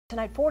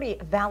Tonight, 40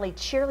 Valley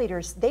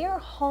cheerleaders, they are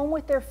home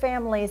with their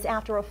families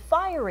after a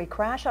fiery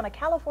crash on a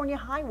California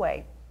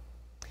highway.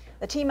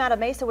 The team out of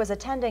Mesa was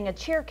attending a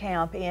cheer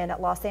camp in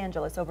Los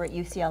Angeles over at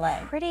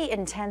UCLA. Pretty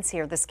intense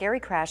here. The scary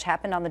crash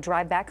happened on the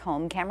drive back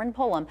home. Cameron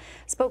Pullum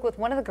spoke with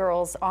one of the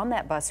girls on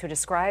that bus who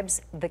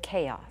describes the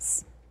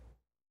chaos.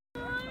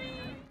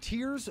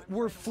 Tears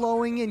were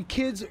flowing and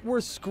kids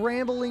were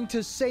scrambling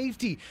to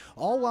safety,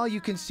 all while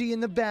you can see in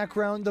the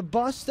background the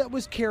bus that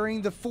was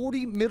carrying the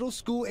 40 middle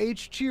school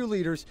age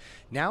cheerleaders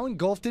now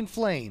engulfed in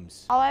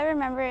flames. All I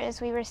remember is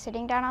we were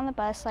sitting down on the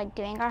bus like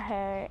doing our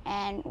hair,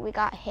 and we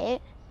got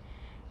hit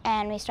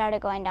and we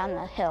started going down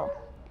the hill,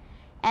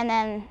 and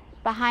then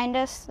behind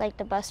us, like,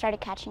 the bus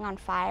started catching on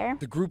fire.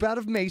 The group out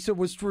of Mesa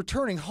was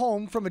returning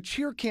home from a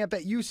cheer camp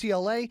at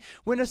UCLA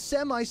when a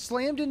semi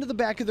slammed into the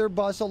back of their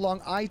bus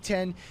along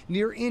I-10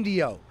 near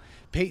Indio.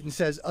 Peyton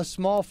says a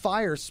small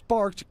fire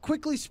sparked,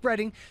 quickly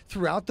spreading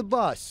throughout the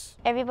bus.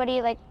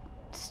 Everybody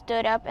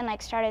stood up and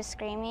started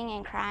screaming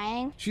and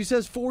crying. She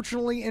says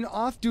fortunately an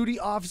off-duty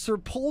officer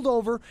pulled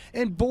over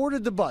and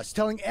boarded the bus,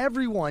 telling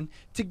everyone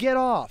to get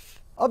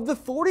off. Of the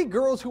 40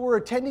 girls who were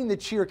attending the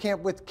cheer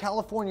camp with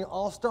California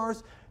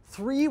All-Stars,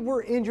 3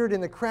 were injured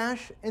in the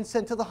crash and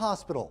sent to the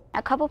hospital.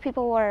 A couple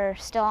people were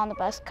still on the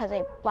bus because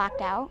they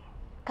blacked out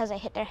because they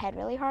hit their head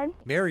really hard.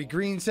 Mary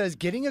Green says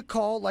getting a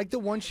call like the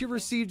one she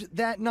received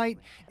that night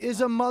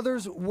is a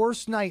mother's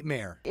worst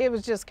nightmare. It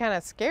was just kind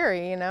of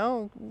scary, you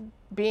know,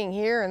 being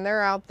here and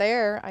they're out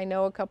there. I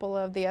know a couple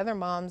of the other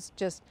moms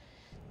just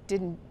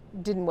didn't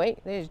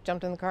wait. They just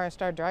jumped in the car and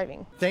started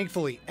driving.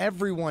 Thankfully,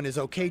 everyone is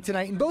okay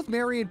tonight, and both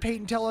Mary and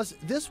Peyton tell us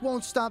this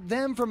won't stop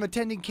them from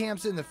attending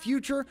camps in the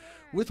future,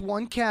 with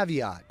one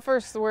caveat.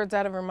 First, the words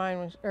out of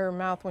her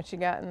mouth when she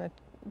got in the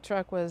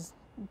truck was,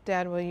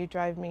 "Dad, will you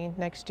drive me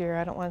next year?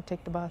 I don't want to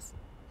take the bus."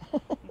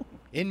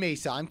 In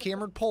Mesa, I'm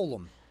Cameron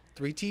Pullum,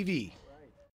 3TV.